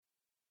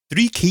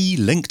3 key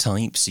link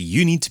types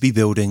you need to be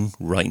building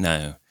right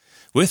now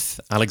with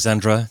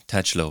Alexandra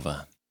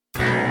Tachalova.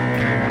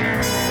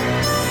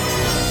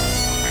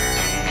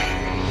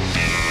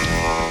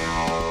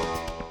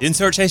 In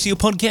Search SEO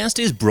Podcast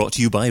is brought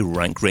to you by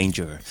Rank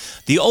Ranger,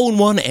 the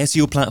all-in-one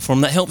SEO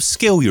platform that helps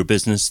scale your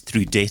business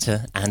through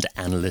data and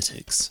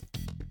analytics.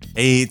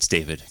 Hey, it's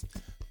David.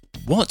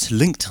 What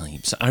link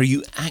types are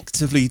you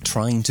actively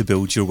trying to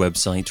build your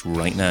website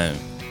right now?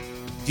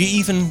 Do you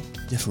even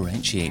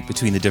differentiate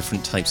between the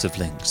different types of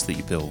links that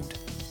you build?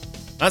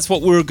 That's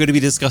what we're going to be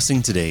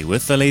discussing today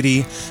with a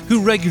lady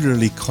who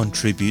regularly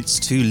contributes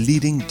to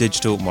leading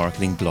digital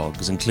marketing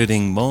blogs,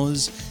 including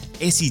Moz,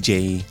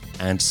 SEJ,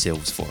 and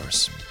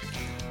Salesforce.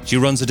 She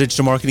runs a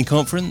digital marketing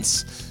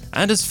conference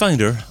and is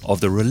founder of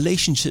the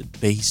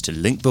relationship-based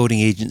link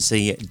building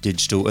agency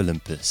Digital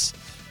Olympus.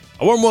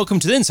 A warm welcome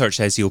to the In Search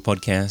SEO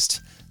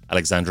Podcast,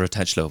 Alexandra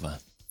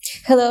Tachalova.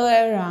 Hello,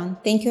 everyone.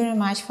 Thank you very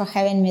much for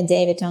having me,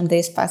 David, on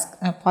this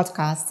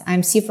podcast.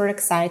 I'm super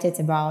excited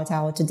about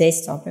our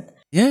today's topic.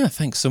 Yeah,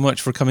 thanks so much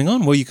for coming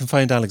on. Well, you can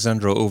find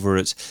Alexandra over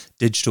at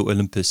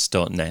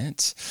digitalolympus.net.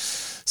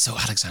 So,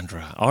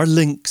 Alexandra, are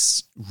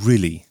links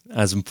really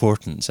as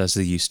important as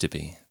they used to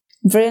be?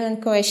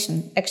 Brilliant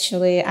question.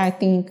 Actually, I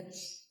think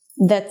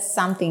that's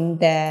something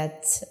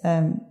that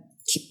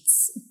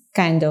keeps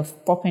kind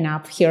of popping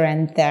up here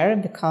and there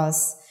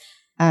because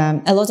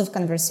a lot of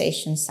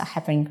conversations are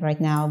happening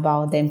right now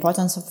about the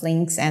importance of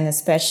links, and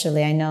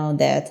especially I know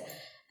that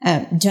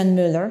John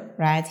Mueller,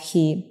 right?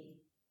 He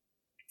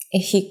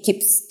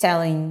keeps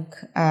telling,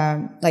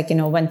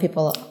 when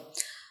people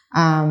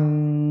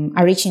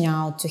are reaching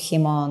out to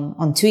him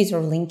on Twitter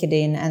or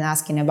LinkedIn and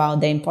asking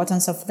about the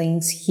importance of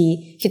links,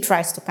 he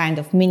tries to kind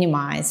of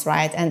minimize,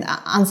 right? And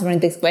answering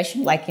this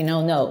question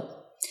no.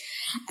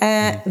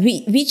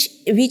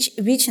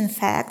 Which in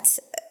fact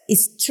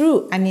is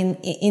true. I mean,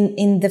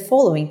 in the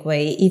following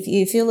way,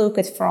 if you look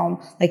at from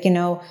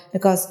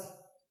because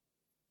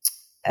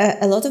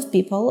a lot of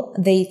people,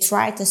 they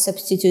try to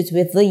substitute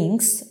with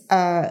links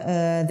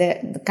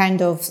the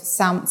kind of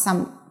some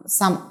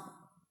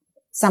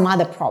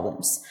other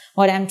problems.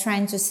 What I'm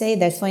trying to say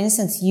that, for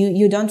instance,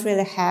 you don't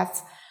really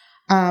have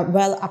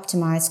well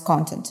optimized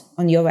content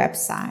on your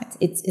website.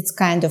 It's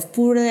kind of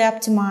poorly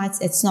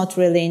optimized. It's not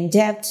really in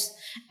depth,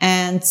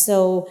 and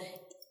so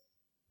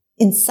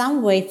in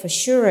some way, for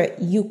sure,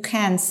 you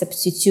can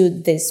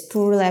substitute this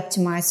poorly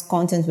optimized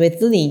content with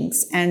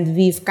links, and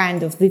we've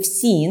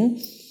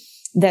seen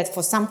that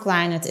for some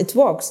clients it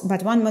works.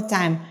 But one more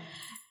time,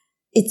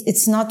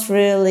 it's not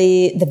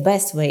really the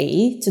best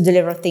way to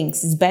deliver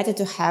things. It's better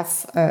to have,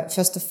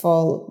 first of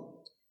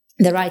all,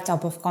 the right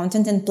type of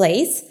content in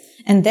place,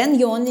 and then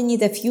you only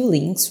need a few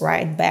links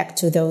right back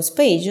to those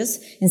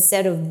pages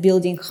instead of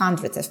building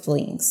hundreds of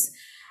links.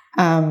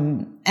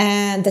 And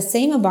the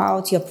same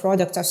about your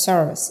product or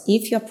service.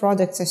 If your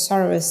product or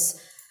service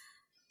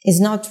is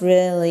not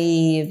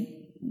really,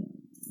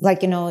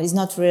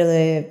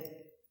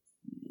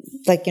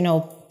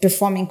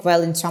 performing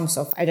well in terms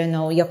of,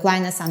 your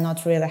clients are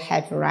not really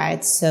happy,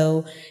 right?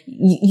 So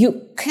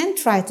you can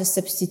try to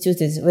substitute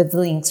it with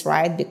links,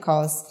 right?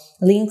 Because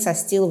links are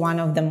still one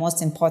of the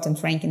most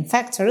important ranking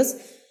factors,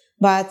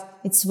 but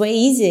it's way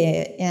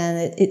easier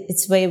and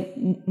it's way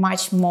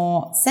much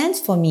more sense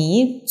for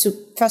me to,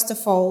 first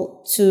of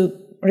all, to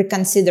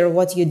reconsider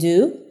what you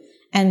do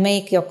and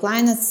make your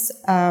clients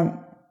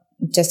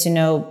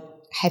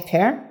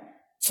happier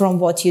from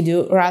what you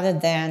do, rather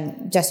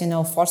than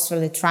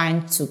forcefully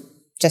trying to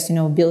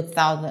build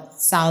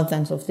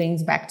thousands of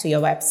links back to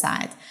your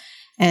website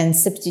and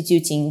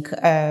substituting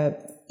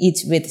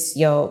it with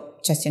your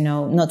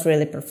not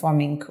really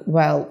performing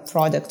well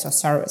product or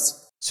service.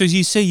 So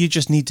you say you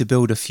just need to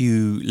build a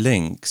few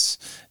links.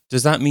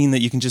 Does that mean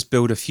that you can just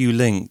build a few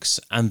links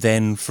and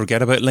then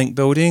forget about link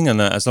building? And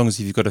as long as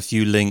you've got a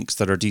few links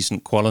that are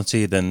decent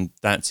quality, then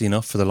that's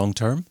enough for the long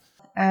term?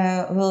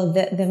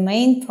 The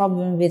main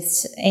problem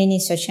with any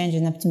search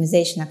engine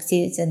optimization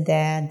activity is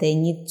that they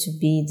need to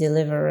be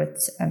delivered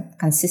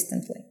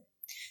consistently.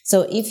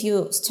 So if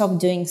you stop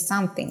doing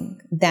something,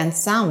 then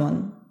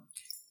someone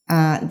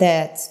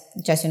that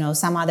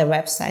some other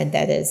website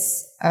that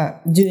is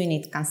doing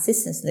it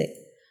consistently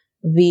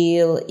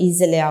will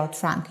easily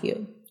outrank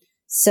you.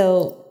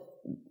 So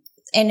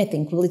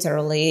anything,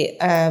 literally.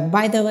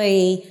 By the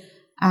way,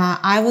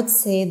 I would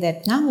say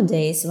that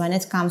nowadays, when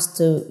it comes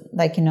to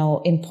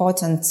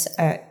important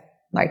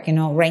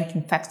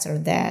ranking factor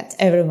that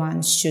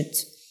everyone should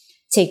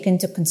take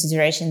into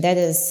consideration, that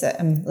is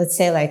let's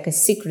say a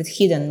secret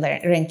hidden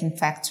ranking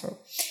factor.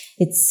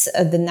 It's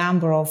the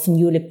number of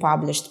newly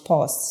published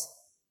posts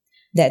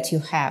that you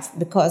have,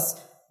 because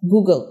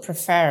Google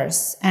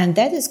prefers, and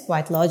that is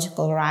quite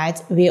logical,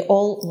 right?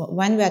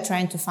 When we are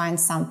trying to find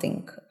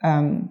something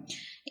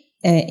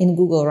in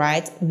Google,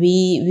 right,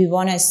 we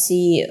want to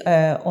see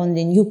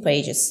only new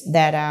pages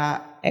that are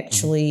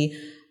actually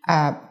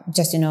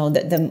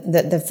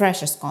the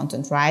freshest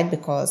content, right?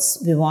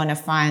 Because we want to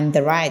find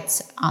the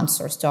right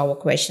answers to our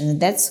question.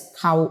 That's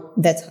how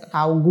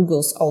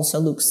Google's also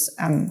looks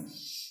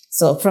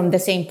So from the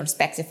same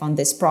perspective on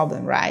this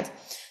problem, right?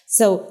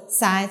 So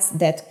sites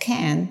that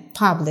can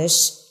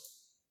publish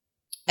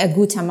a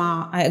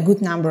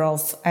good number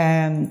of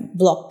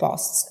blog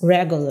posts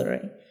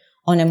regularly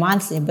on a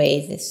monthly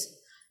basis,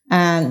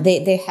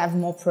 they have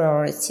more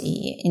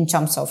priority in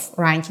terms of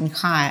ranking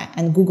higher,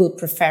 and Google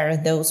prefers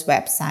those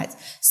websites.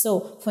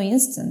 So, for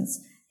instance,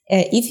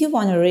 if you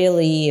want to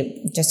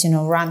really just,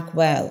 rank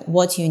well,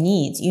 what you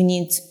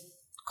need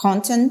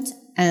content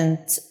and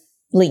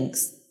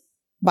links.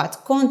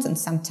 But content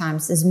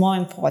sometimes is more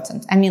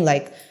important. I mean,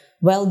 like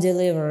well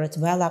delivered,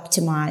 well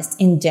optimized,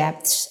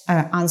 in-depth,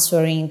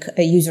 answering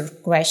user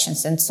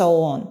questions and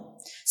so on.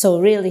 So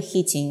really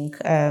hitting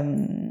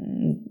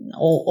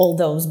all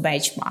those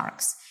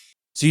benchmarks.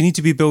 So you need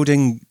to be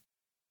building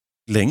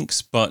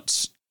links,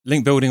 but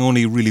link building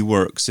only really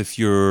works if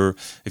you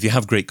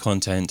have great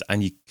content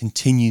and you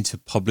continue to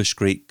publish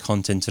great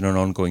content on an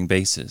ongoing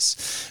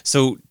basis.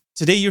 So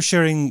today you're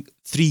sharing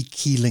 3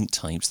 key link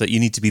types that you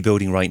need to be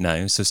building right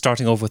now. So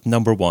starting off with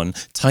number 1,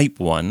 type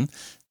 1,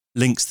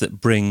 links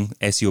that bring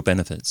SEO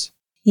benefits.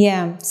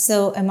 Yeah,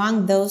 so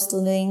among those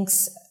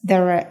links,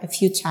 there are a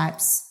few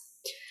types.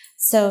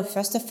 So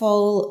first of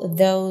all,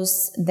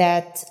 those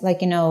that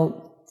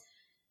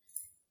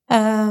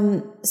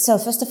so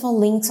first of all,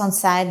 links on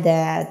site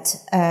that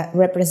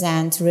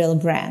represent real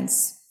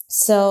brands.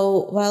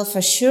 So, well,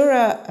 for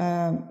sure,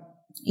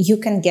 you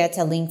can get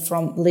a link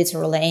from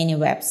literally any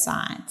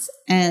website.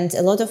 And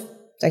a lot of,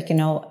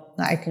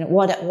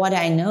 what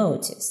I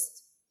noticed,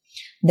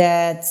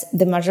 that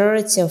the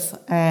majority of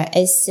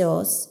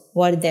SEOs,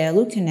 what they're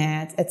looking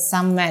at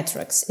some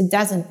metrics. It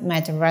doesn't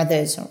matter whether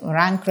it's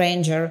Rank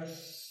Ranger,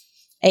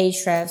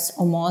 Ahrefs,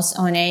 or Moz,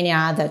 or any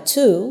other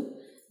tool.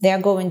 They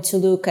are going to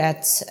look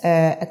at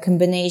a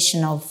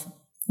combination of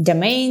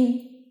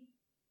domain,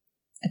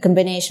 a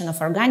combination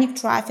of organic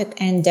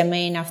traffic, and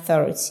domain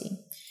authority.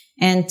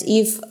 And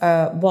if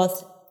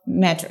both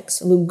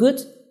metrics look good,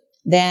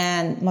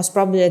 then most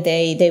probably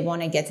they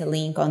want to get a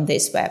link on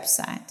this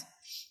website.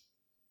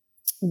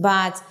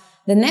 But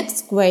the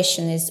next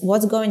question is,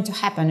 what's going to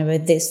happen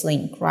with this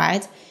link,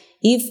 right?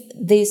 If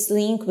this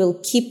link will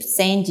keep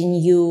sending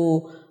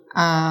you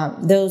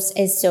those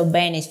SEO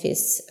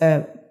benefits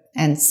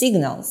and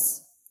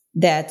signals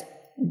that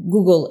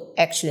Google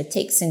actually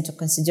takes into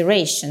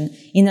consideration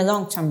in a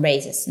long-term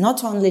basis,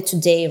 not only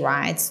today,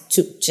 right,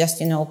 to just,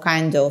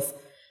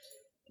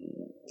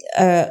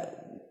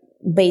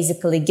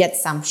 basically get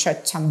some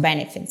short-term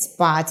benefits,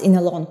 but in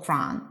the long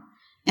run.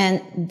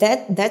 And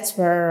that's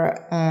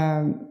where,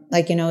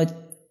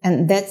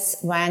 and that's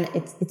when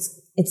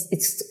it's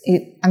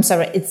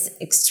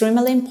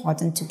extremely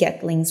important to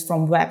get links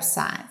from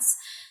websites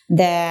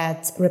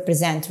that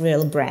represent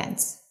real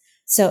brands.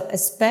 So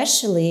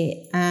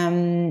especially,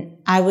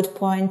 I would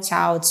point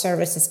out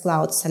Services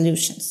Cloud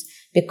solutions,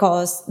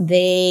 because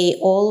they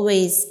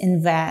always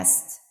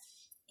invest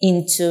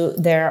into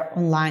their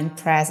online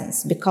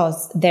presence,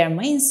 because their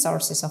main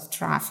sources of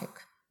traffic,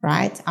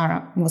 right,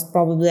 are most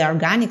probably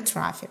organic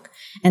traffic.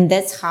 And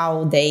that's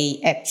how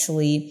they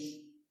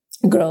actually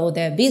grow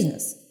their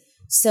business.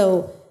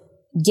 So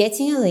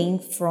getting a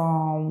link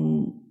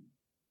from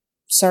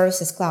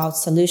Services Cloud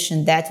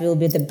solution, that will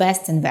be the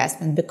best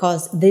investment,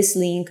 because this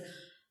link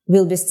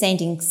will be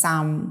sending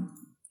some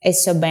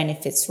SEO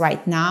benefits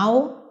right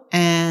now,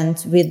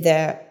 and with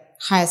the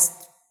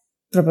highest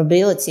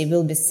probability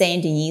will be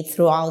sending it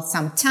throughout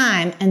some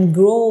time and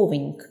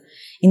growing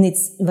in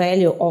its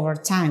value over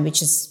time,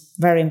 which is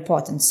very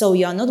important. So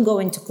you are not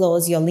going to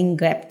close your link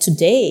gap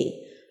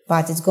today,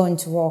 but it's going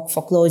to work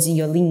for closing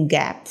your link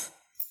gap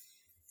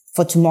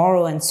for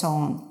tomorrow and so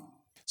on.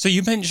 So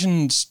you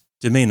mentioned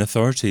domain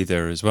authority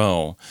there as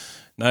well.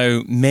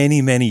 Now,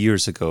 many, many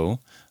years ago,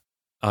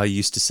 I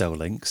used to sell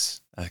links,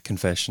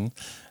 confession.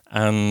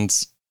 And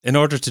in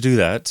order to do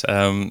that,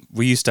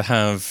 we used to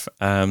have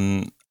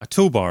a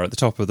toolbar at the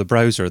top of the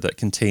browser that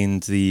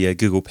contained the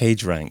Google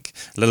PageRank,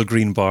 a little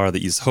green bar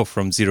that you saw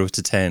from 0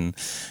 to 10.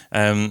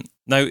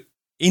 Now,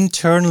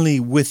 internally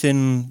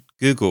within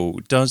Google,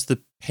 does the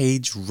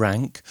page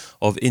rank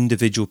of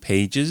individual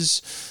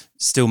pages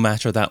still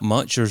matter that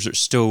much, or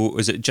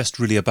is it just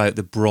really about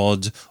the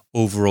broad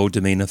overall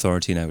domain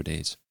authority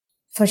nowadays?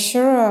 For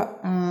sure,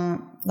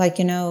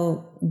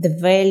 the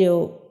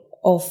value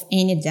of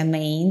any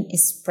domain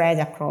is spread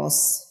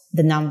across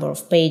the number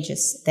of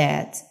pages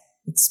that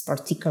its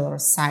particular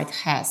site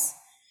has,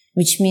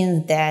 which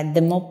means that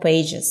the more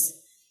pages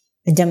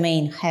the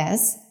domain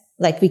has,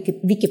 like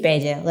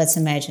Wikipedia, let's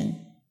imagine.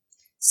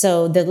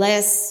 So the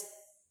less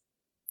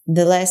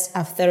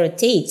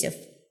authoritative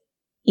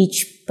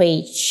each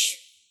page,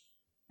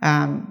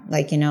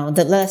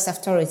 the less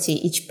authority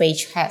each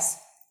page has.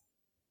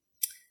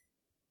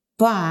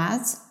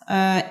 But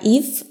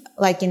if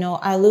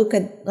I look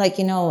at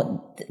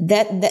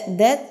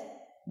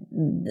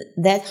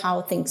that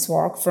how things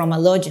work from a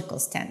logical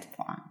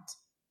standpoint.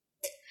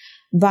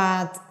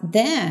 But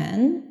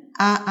then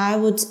I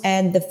would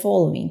add the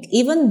following: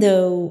 even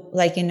though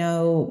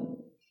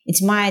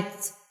it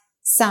might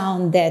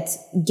sound that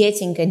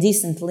getting a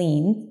decent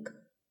link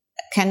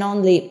can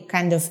only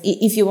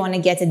if you want to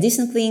get a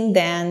decent link,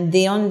 then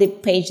the only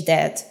page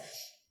that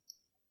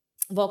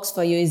works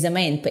for you is the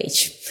main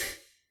page.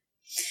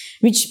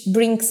 Which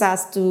brings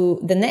us to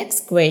the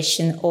next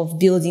question of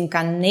building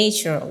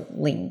unnatural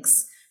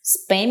links,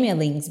 spammy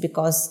links,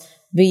 because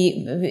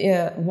we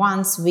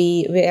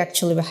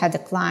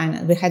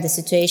had a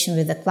situation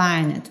with a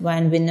client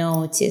when we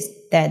noticed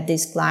that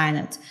this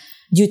client,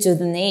 due to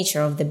the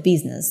nature of the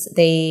business,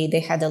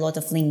 they had a lot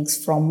of links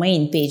from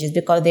main pages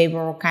because they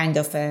were kind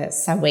of a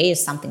survey or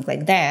something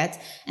like that,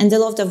 and a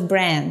lot of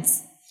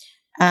brands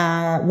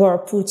were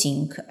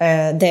putting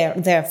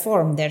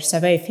their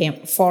survey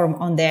form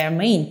on their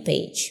main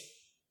page,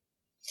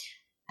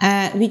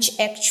 which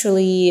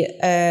actually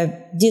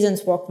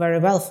didn't work very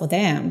well for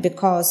them,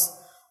 because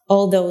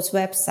all those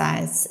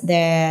websites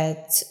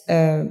that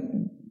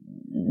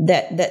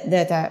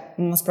are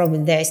most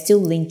probably they're still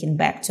linking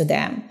back to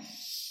them,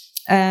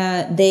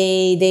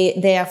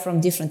 they are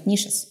from different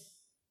niches,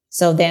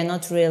 so they're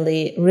not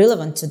really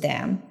relevant to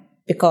them.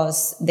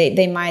 Because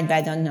they might be,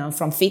 I don't know,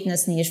 from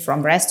fitness niche,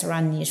 from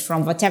restaurant niche,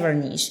 from whatever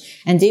niche.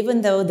 And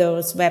even though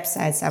those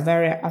websites are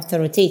very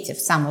authoritative,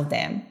 some of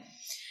them,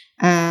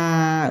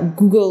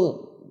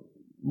 Google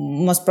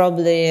most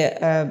probably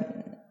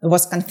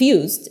was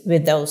confused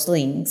with those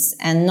links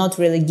and not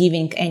really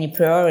giving any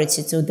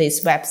priority to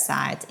this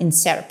website in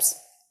SERPs.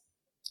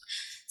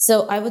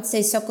 So I would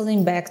say,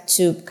 circling back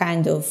to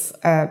kind of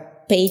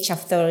page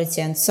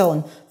authority and so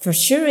on, for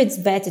sure it's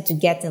better to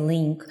get a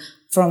link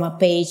from a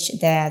page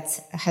that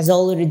has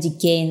already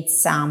gained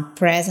some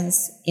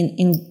presence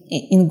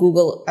in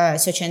Google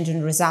search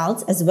engine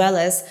results, as well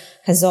as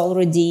has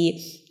already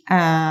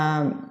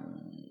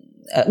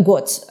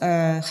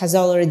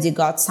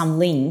got some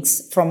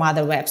links from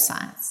other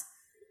websites.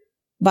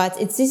 But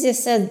it's easier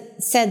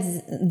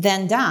said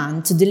than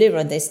done to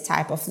deliver this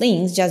type of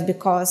links, just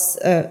because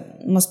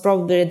most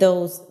probably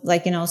those,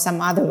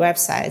 some other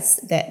websites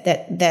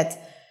that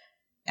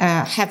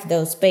have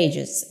those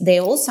pages, they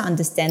also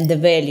understand the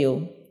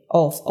value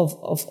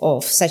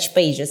of such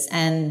pages,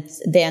 and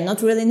they are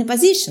not really in a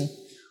position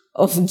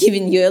of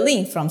giving you a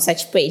link from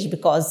such page,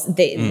 because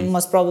they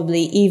most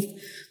probably, if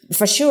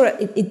for sure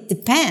it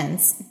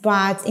depends,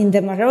 but in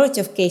the majority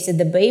of cases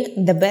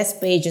the best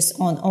pages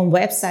on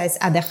websites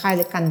are the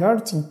highly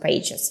converting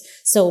pages.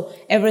 So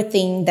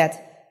everything that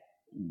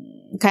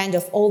kind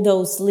of all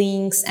those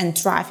links and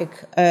traffic,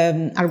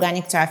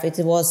 organic traffic,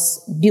 was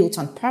built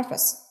on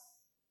purpose.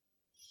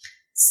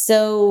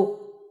 So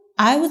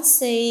I would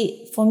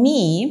say, for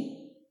me,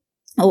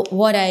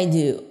 what I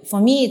do, for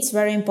me, it's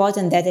very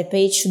important that a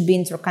page should be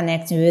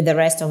interconnected with the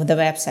rest of the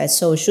website.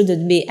 So should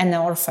it be an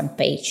orphan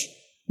page?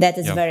 That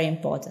is very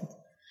important.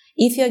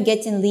 If you're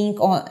getting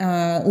link on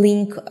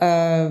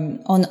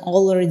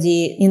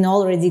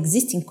already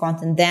existing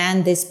content,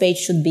 then this page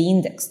should be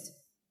indexed.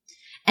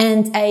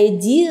 And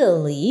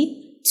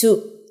ideally,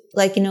 to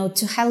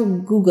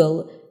help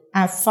Google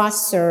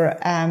faster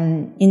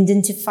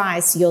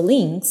identifies your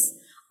links,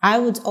 I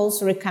would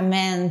also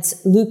recommend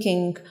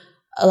looking,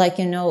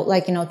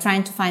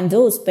 trying to find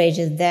those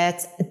pages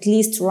that at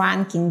least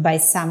ranking by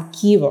some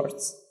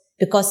keywords.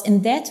 Because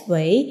in that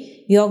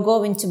way, you're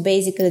going to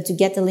basically to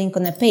get a link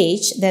on a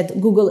page that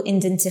Google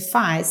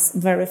identifies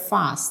very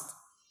fast.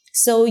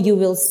 So you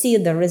will see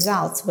the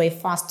results way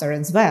faster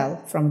as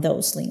well from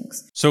those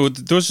links. So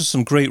those are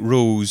some great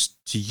rules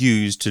to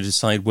use to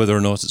decide whether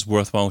or not it's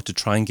worthwhile to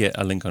try and get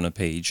a link on a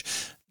page.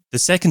 The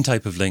second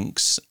type of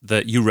links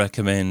that you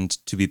recommend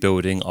to be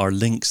building are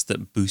links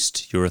that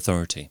boost your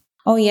authority.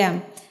 Oh, yeah.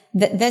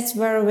 That's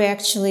where we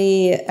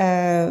actually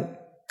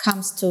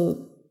comes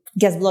to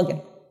guest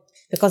blogging.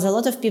 Because a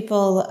lot of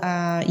people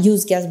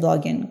use guest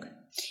blogging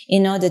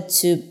in order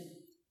to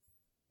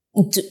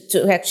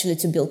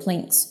build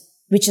links,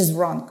 which is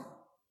wrong.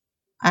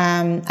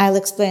 I'll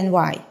explain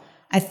why.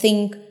 I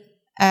think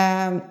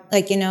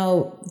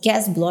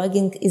guest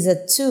blogging is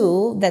a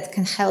tool that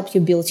can help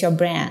you build your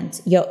brand,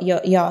 your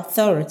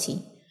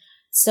authority.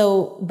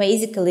 So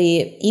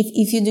basically,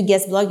 if you do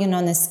guest blogging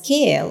on a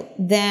scale,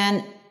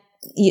 then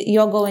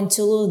you're going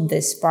to lose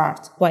this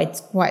part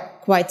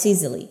quite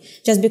easily,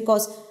 just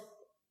because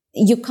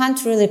you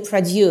can't really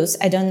produce,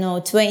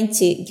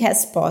 20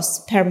 guest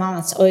posts per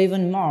month or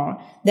even more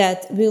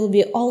that will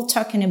be all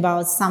talking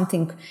about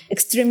something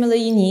extremely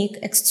unique,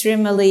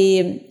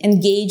 extremely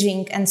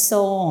engaging, and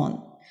so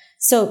on.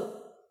 So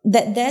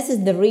that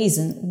is the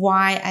reason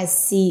why I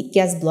see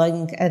guest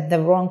blogging as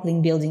the wrong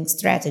link building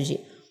strategy.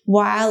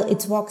 While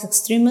it works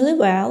extremely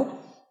well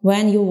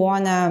when you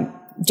wanna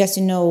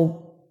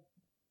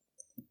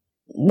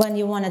when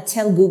you wanna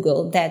tell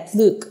Google that,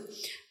 look,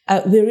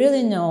 we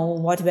really know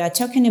what we are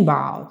talking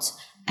about,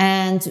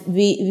 and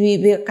we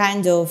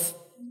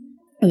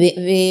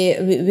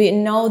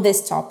know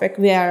this topic.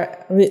 We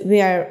are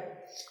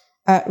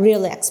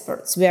real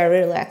experts. We are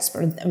real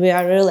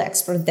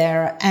expert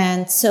there,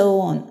 and so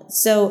on.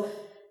 So,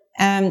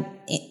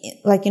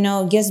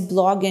 guest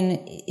blogging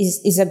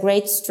is a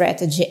great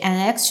strategy,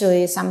 and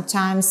actually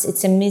sometimes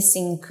it's a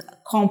missing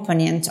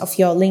component of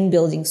your link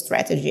building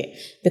strategy,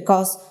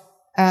 because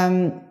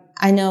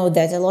I know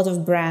that a lot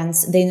of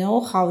brands, they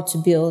know how to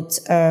build,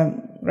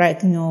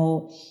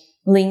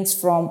 links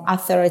from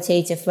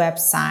authoritative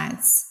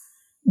websites,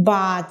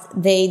 but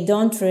they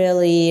don't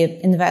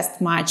really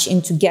invest much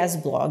into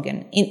guest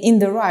blogging in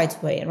the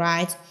right way,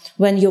 right?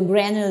 When you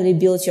gradually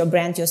build your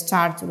brand, you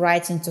start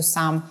writing to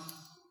some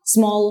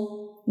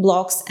small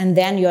blogs, and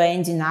then you're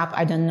ending up,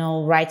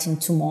 writing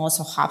to Moz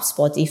or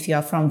HubSpot if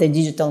you're from the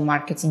digital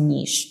marketing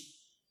niche.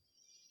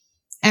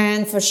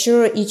 And for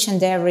sure, each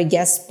and every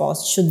guest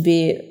post should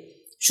be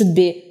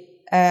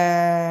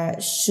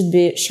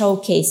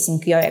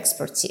showcasing your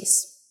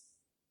expertise.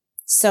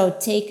 So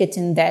take it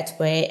in that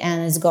way,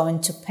 and it's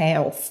going to pay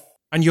off.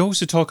 And you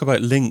also talk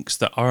about links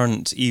that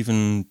aren't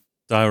even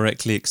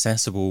directly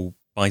accessible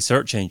by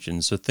search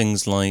engines. So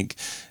things like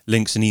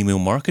links in email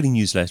marketing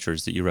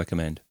newsletters that you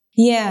recommend.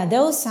 Yeah,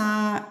 those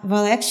are,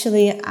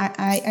 actually,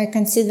 I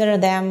consider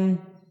them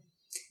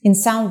in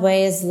some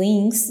ways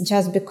links,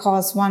 just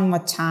because, one more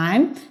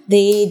time,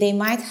 they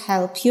might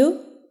help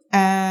you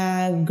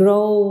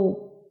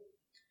grow.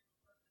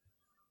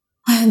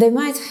 They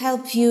might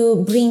help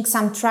you bring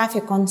some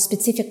traffic on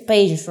specific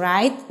pages,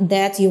 right?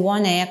 That you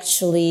want to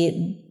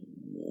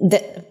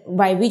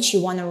by which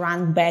you want to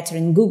rank better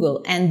in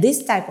Google. And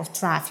this type of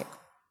traffic,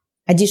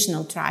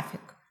 additional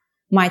traffic,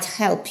 might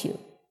help you.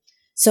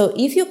 So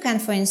if you can,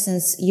 for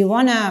instance, you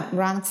want to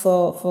rank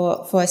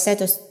for a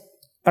set of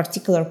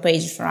particular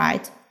pages,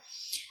 right?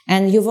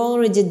 And you've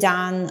already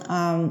done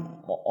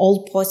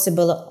all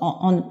possible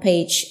on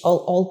page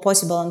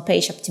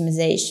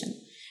optimization.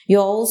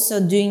 You're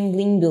also doing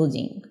link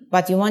building,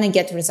 but you want to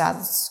get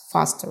results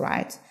faster,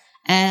 right?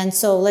 And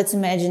so let's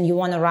imagine you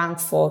want to rank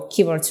for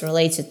keywords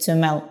related to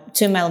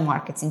email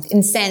marketing,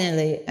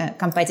 insanely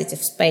competitive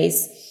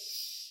space.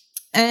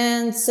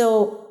 And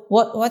so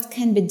what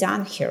can be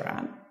done here?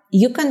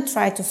 You can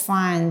try to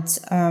find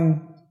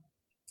some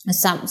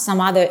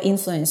other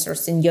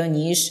influencers in your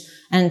niche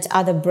and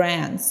other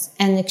brands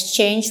and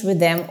exchange with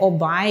them, or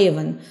buy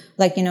even.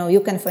 You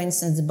can, for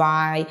instance,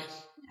 buy.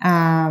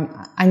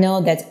 I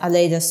know that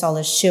Aleda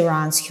Solis, she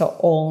runs her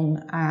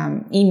own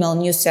email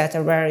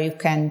newsletter where you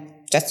can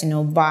just,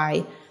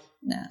 buy,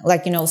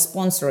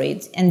 sponsor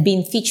it and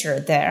being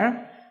featured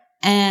there.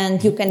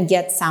 And you can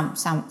get some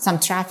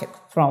traffic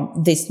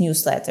from this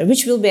newsletter,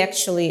 which will be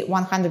actually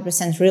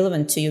 100%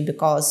 relevant to you,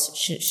 because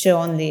she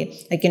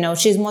only,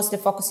 she's mostly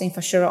focusing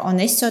for sure on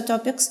SEO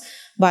topics.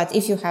 But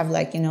if you have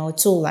a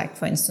tool like,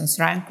 for instance,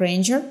 Rank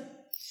Ranger,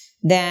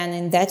 then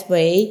in that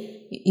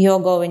way, you're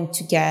going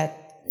to get,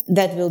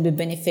 that will be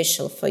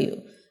beneficial for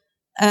you.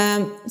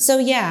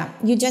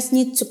 You just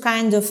need to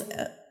kind of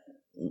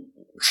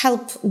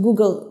help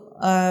Google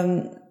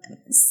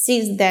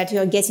see that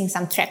you're getting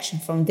some traction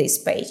from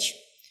this page.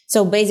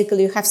 So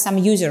basically, you have some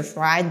users,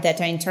 right, that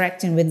are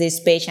interacting with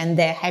this page and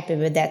they're happy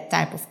with that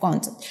type of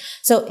content.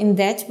 So in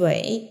that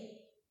way,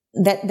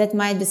 that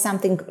might be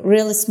something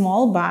really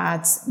small,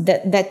 but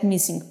that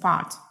missing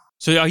part.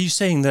 So are you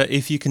saying that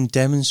if you can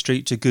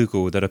demonstrate to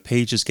Google that a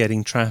page is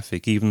getting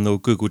traffic, even though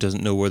Google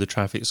doesn't know where the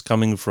traffic is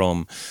coming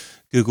from,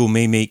 Google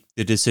may make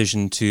the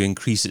decision to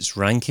increase its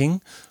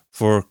ranking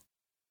for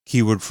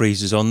keyword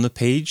phrases on the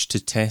page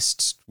to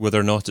test whether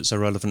or not it's a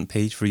relevant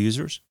page for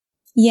users?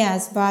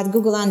 Yes, but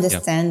Google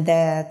understands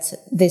that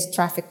this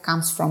traffic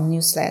comes from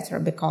newsletter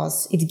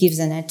because it gives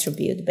an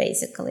attribute,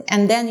 basically.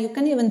 And then you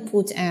can even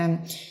put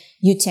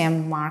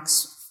UTM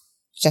marks,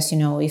 just,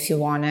 if you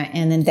want to,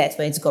 and in that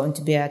way it's going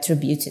to be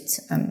attributed,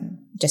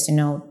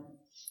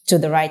 to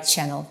the right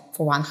channel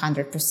for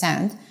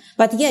 100%.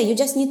 But you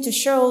just need to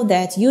show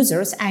that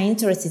users are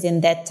interested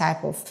in that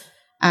type of,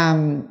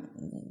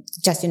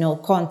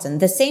 content.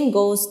 The same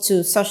goes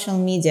to social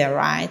media,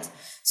 right?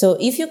 So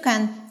if you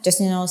can just,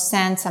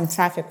 send some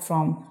traffic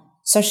from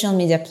social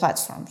media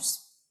platforms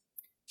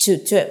to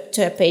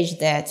a page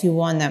that you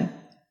want to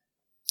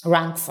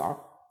rank for,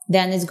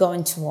 then it's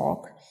going to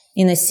work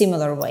in a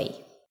similar way.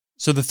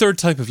 So the third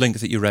type of link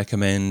that you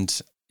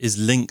recommend is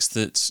links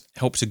that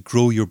help to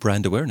grow your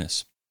brand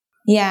awareness.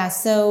 Yeah,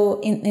 so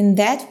in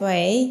that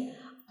way,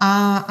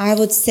 I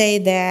would say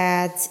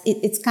that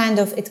it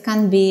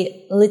can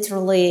be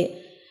literally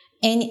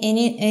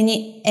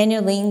any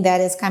link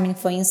that is coming,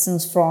 for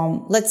instance,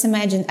 from, let's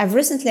imagine, I've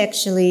recently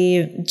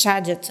actually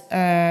judged,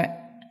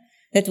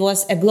 that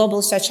was a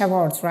global search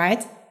award,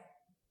 right?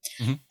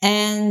 Mm-hmm.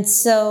 And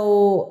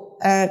so,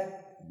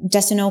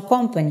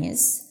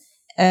 companies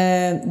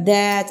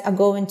that are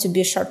going to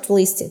be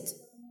shortlisted,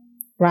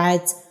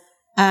 right?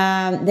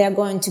 They're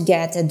going to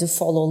get a do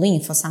follow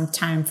link for some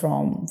time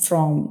from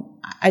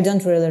I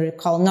don't really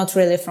recall, not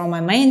really from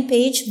my main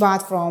page,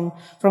 but from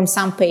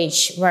some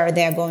page where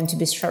they're going to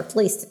be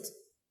shortlisted.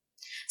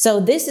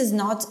 So this is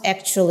not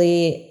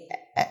actually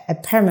a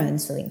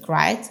permanent link,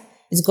 right?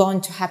 It's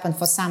going to happen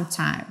for some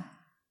time.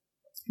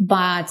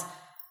 But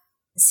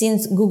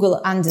since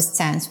Google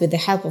understands with the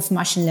help of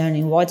machine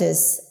learning what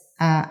is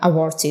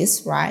award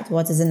is, right?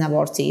 What is an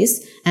award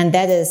is, and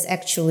that is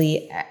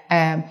actually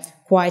a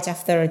quite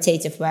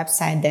authoritative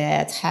website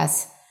that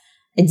has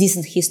a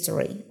decent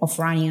history of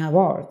running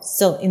awards.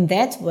 So in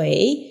that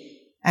way,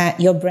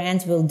 your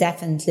brand will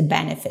definitely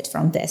benefit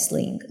from this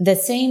link. The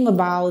same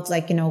about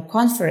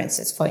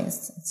conferences, for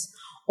instance,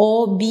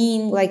 or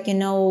being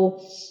listed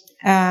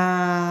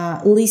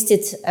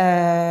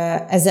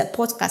as a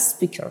podcast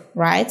speaker,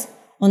 right?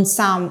 On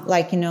some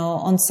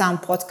on some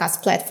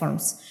podcast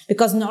platforms,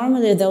 because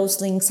normally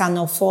those links are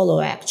no follow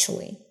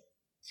actually.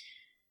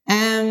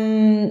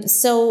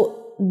 So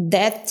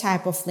that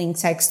type of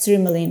links are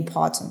extremely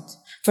important.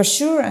 For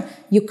sure,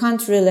 you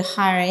can't really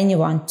hire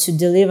anyone to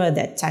deliver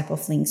that type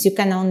of links. You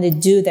can only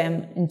do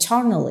them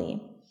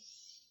internally.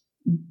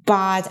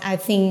 But I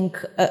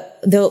think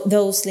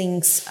those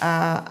links,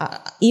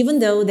 even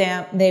though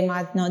they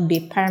might not be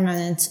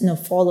permanent, no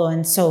follow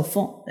and so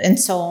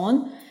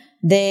on,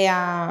 they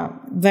are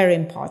very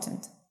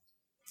important.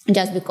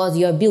 Just because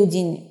you're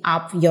building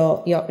up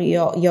your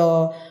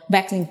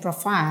backlink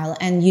profile,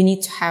 and you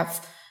need to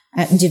have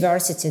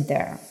diversity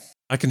there.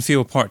 I can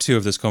feel part 2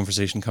 of this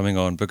conversation coming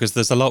on, because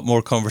there's a lot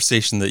more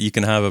conversation that you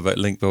can have about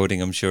link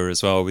building, I'm sure,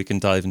 as well. We can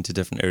dive into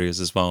different areas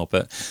as well.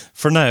 But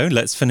for now,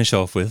 let's finish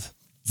off with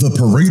the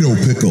Pareto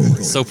Pickle.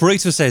 So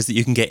Pareto says that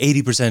you can get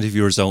 80% of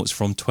your results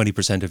from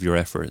 20% of your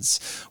efforts.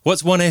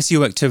 What's one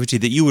SEO activity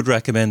that you would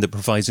recommend that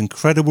provides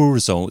incredible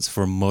results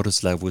for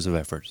modest levels of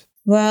effort?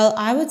 Well,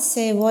 I would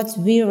say what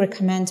we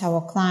recommend our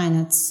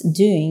clients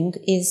doing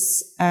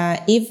is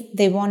if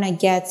they want to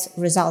get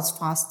results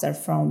faster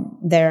from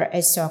their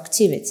SEO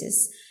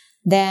activities,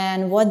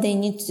 then what they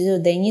need to do,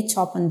 they need to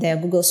open their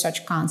Google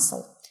Search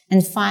Console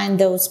and find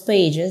those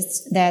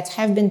pages that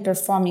have been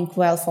performing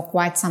well for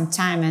quite some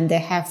time, and they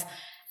have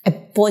a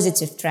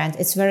positive trend.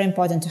 It's very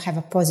important to have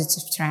a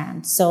positive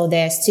trend. So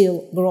they're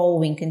still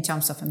growing in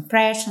terms of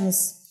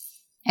impressions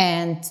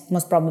and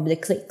most probably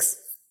clicks.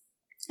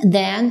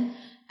 Then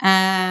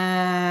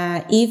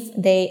if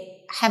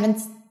they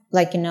haven't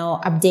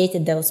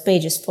updated those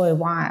pages for a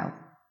while,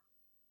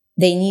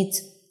 they need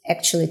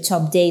actually to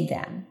update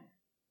them.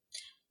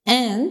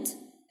 And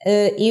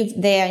if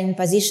they are in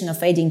position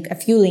of adding a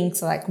few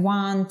links, like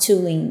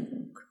 1-2 links,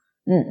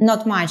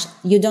 not much,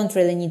 you don't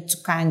really need to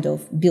kind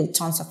of build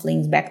tons of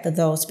links back to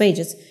those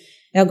pages,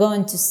 you're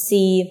going to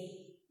see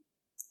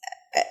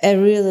a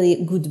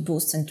really good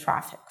boost in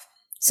traffic.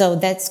 So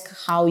that's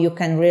how you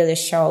can really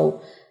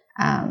show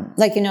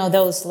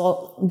those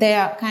they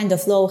are kind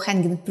of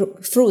low-hanging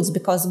fruits,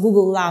 because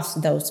Google loves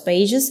those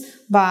pages.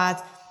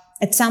 But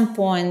at some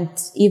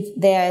point, if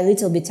they are a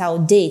little bit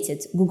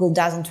outdated, Google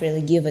doesn't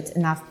really give it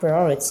enough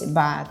priority.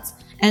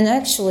 And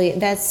actually,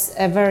 that's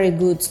a very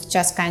good,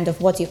 just kind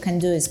of what you can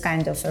do is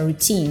kind of a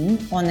routine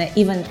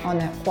even on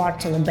a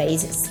quarterly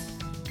basis.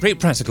 Great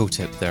practical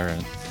tip there.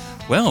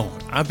 Well,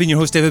 I've been your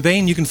host, David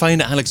Bain. You can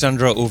find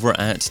Alexandra over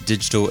at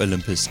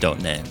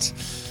digitalolympus.net.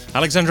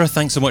 Alexandra,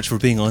 thanks so much for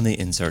being on the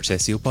InSearch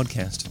SEO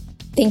podcast.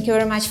 Thank you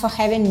very much for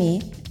having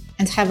me,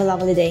 and have a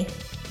lovely day.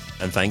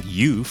 And thank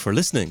you for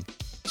listening.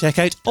 Check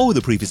out all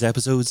the previous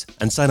episodes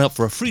and sign up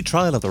for a free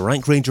trial of the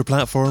Rank Ranger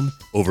platform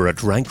over at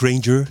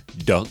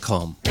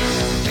rankranger.com.